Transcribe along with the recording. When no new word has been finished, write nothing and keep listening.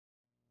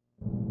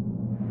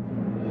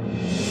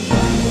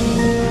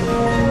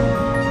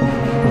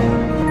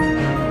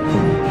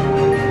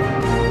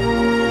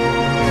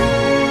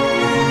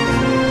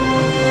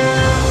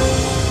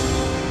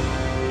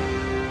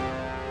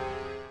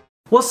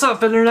What's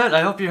up, Internet?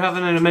 I hope you're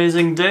having an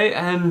amazing day,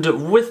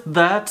 and with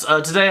that,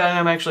 today I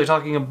am actually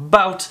talking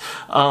about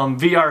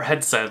VR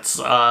headsets.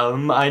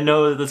 I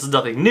know that this is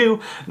nothing new,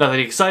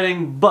 nothing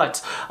exciting,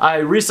 but I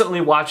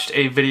recently watched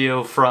a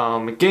video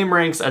from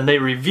Gameranx, and they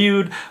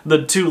reviewed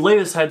the two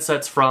latest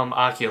headsets from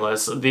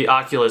Oculus, the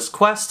Oculus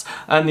Quest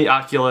and the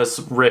Oculus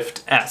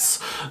Rift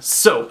S.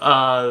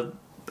 So,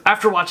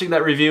 after watching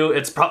that review,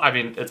 it's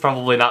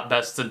probably not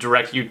best to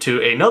direct you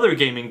to another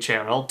gaming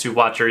channel to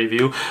watch a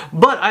review,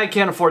 but I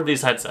can't afford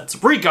these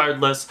headsets.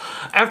 Regardless,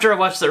 after I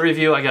watched that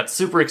review, I got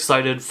super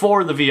excited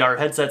for the VR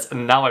headsets,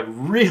 and now I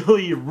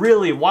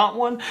really want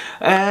one,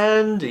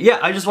 and yeah,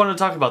 I just wanted to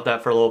talk about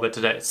that for a little bit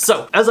today.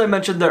 So, as I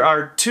mentioned, there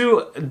are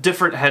two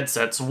different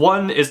headsets.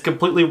 One is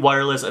completely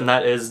wireless, and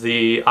that is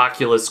the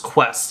Oculus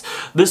Quest.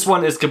 This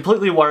one is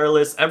completely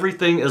wireless.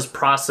 Everything is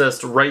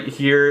processed right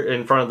here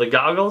in front of the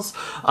goggles.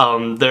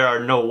 There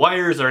are no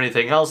wires or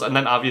anything else, and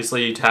then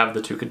obviously you have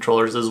the two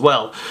controllers as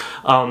well.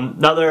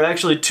 Now there are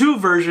actually two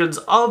versions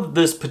of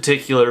this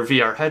particular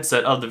VR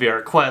headset, of the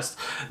VR Quest.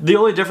 The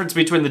only difference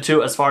between the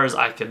two, as far as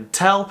I can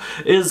tell,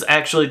 is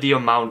actually the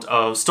amount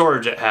of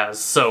storage it has.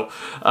 So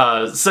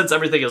since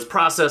everything is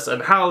processed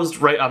and housed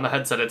right on the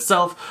headset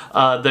itself,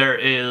 there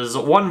is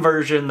one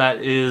version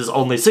that is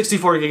only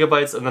 64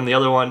 gigabytes, and then the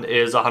other one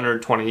is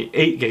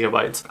 128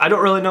 gigabytes. I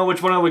don't really know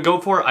which one I would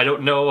go for. I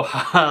don't know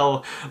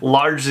how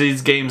large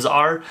these games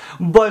are.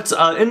 But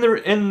in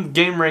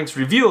Gameranx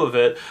review of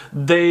it,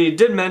 they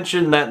did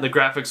mention that the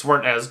graphics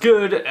weren't as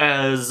good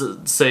as,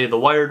 say, the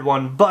wired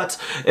one, but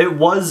it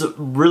was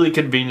really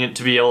convenient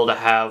to be able to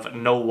have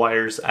no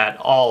wires at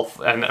all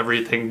and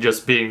everything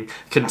just being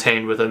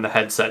contained within the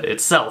headset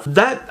itself.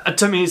 That,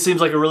 to me, seems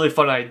like a really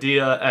fun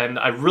idea, and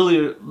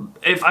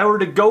if I were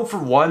to go for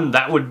one,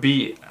 that would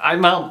be,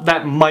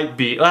 that might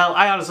be, well,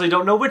 I honestly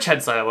don't know which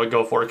headset I would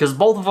go for, because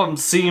both of them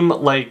seem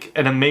like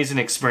an amazing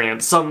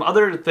experience. Some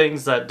other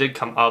things that did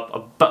come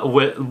up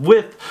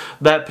with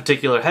that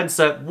particular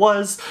headset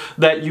was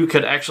that you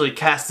could actually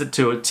cast it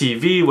to a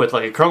TV with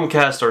like a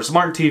Chromecast or a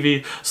smart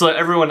TV so that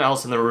everyone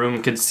else in the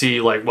room could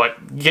see like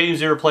what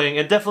games you were playing.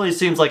 It definitely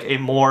seems like a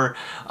more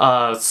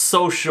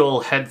social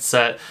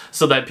headset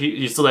so that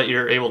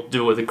you're able to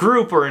do it with a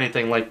group or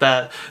anything like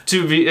that.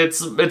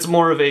 It's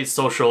more of a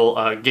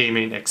social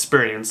gaming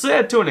experience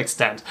to an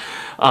extent.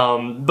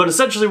 But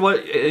essentially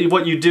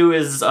what you do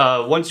is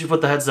once you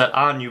put the headset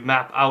on, you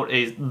map out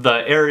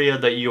the area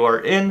that you are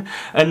in,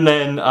 and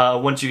then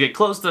once you get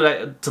close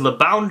to the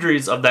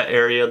boundaries of that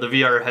area, the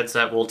VR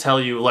headset will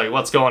tell you like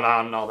what's going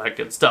on and all that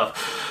good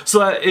stuff. So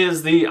that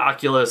is the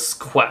Oculus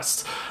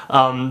Quest.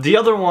 The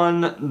other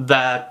one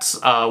that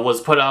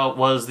was put out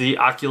was the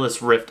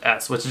Oculus Rift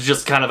S, which is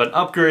just kind of an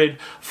upgrade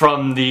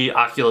from the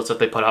Oculus that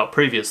they put out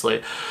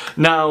previously.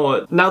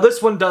 Now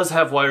this one does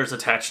have wires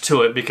attached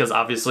to it because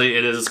obviously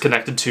it is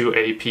connected to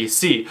a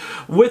PC.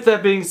 With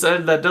that being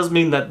said, that does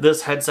mean that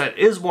this headset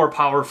is more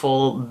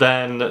powerful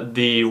than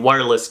the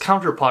wireless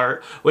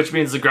counterpart, which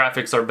means the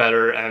graphics are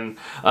better and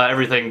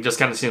everything just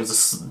kind of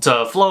seems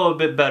to flow a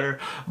bit better.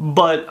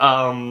 But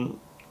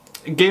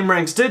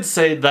Gameranx did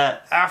say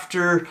that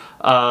after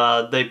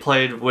they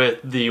played with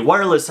the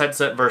wireless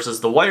headset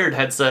versus the wired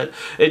headset,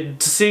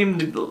 it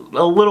seemed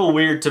a little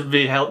weird to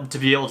be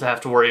able to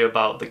have to worry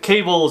about the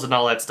cables and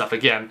all that stuff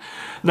again.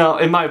 Now,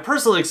 in my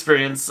personal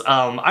experience,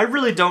 I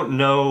really don't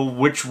know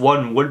which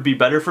one would be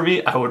better for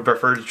me. I would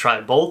prefer to try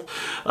both.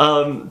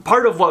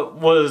 Part of what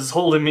was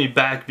holding me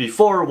back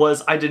before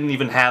was I didn't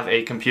even have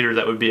a computer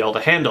that would be able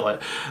to handle it.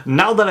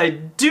 Now that I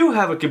do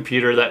have a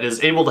computer that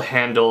is able to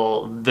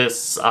handle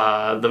this,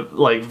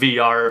 like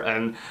VR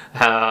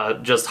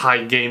and just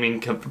high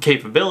gaming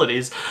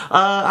capabilities,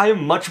 I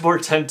am much more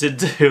tempted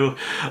to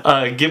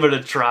give it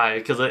a try,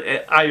 because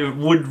I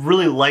would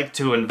really like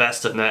to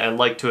invest in it and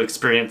like to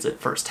experience it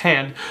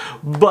firsthand.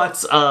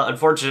 But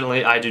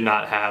unfortunately, I do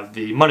not have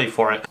the money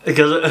for it,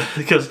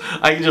 because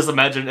I can just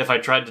imagine if I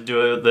tried to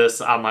do this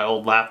on my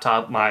old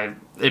laptop,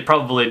 it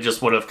probably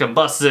just would have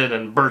combusted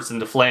and burst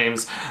into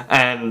flames,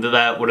 and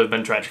that would have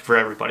been tragic for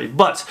everybody.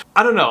 But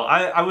I don't know,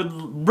 I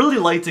would really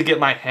like to get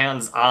my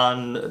hands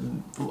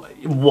on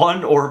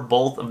one or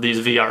both of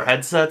these VR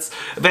headsets.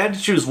 If I had to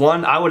choose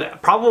one, I would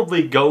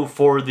probably go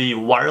for the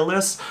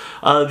wireless.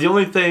 The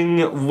only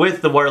thing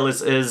with the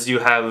wireless is you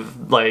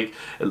have, like,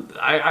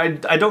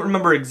 I don't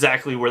remember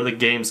exactly where the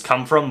games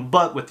come from,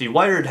 but with the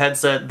wired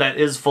headset, that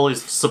is fully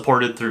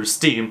supported through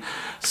Steam.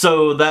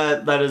 So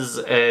that is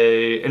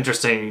a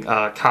interesting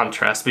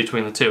contrast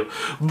between the two.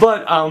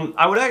 But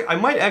I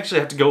might actually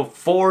have to go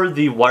for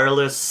the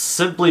wireless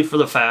simply for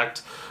the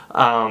fact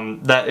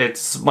that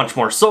it's much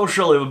more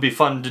social. It would be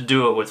fun to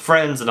do it with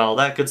friends and all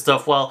that good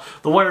stuff, while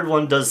the wired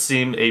one does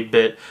seem a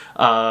bit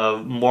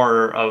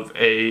more of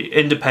a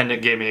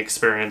independent gaming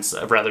experience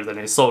rather than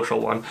a social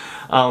one.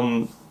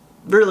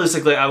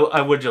 Realistically,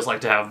 I would just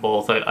like to have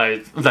both.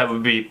 That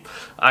would be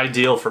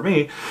ideal for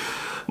me.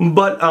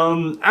 But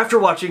after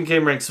watching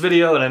Gameranx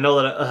video, and I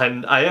know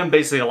that I am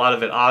basing a lot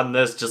of it on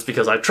this just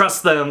because I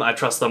trust them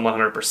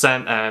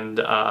 100%, and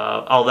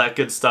all that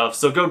good stuff,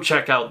 so go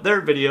check out their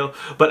video.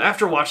 But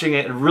after watching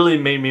it, it really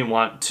made me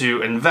want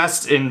to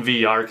invest in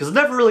VR, because it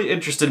never really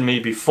interested me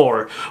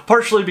before,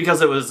 partially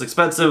because it was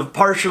expensive,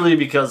 partially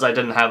because I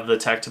didn't have the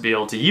tech to be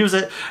able to use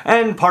it,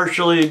 and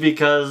partially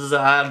because,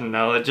 I don't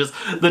know,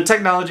 the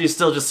technology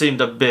still just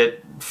seemed a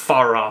bit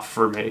far off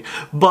for me.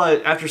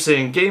 But after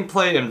seeing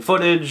gameplay and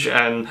footage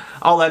and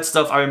all that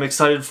stuff, I'm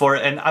excited for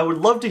it, and I would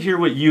love to hear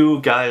what you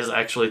guys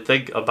actually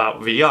think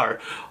about VR.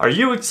 Are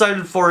you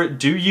excited for it?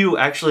 Do you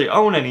actually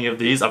own any of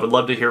these? I would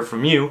love to hear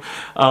from you.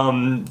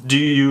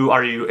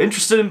 Are you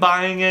interested in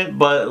buying it,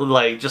 but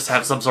like just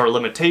have some sort of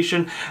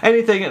limitation?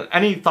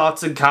 Any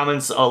thoughts and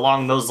comments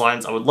along those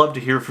lines, I would love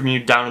to hear from you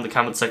down in the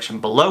comment section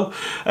below.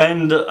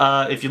 And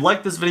if you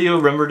liked this video,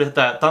 remember to hit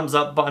that thumbs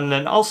up button,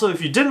 and also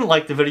if you didn't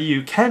like the video,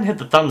 you can hit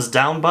the thumbs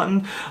down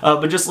button,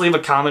 but just leave a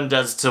comment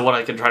as to what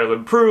I can try to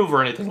improve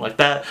or anything like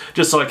that,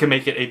 just so I can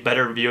make it a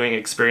better viewing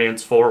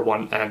experience for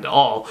one and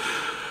all.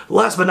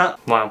 Last but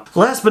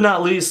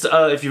not least,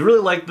 if you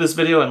really like this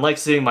video and like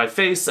seeing my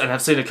face and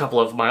have seen a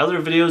couple of my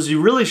other videos, you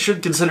really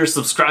should consider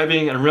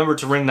subscribing, and remember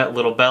to ring that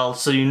little bell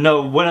so you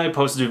know when I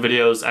post new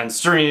videos and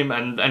stream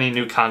and any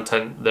new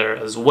content there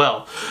as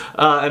well.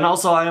 And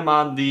also I am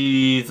on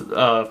the,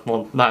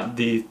 well, not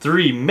the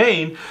 3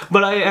 main,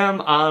 but I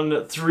am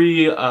on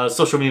 3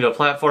 social media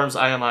platforms.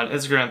 I am on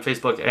Instagram,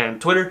 Facebook,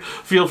 and Twitter.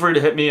 Feel free to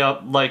hit me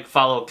up, like,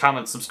 follow,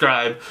 comment,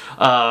 subscribe,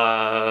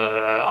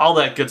 all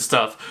that good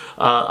stuff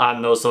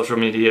on those social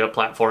media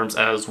platforms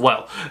as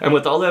well. And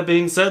with all that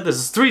being said, this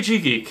is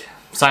 3G Geek,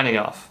 signing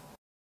off.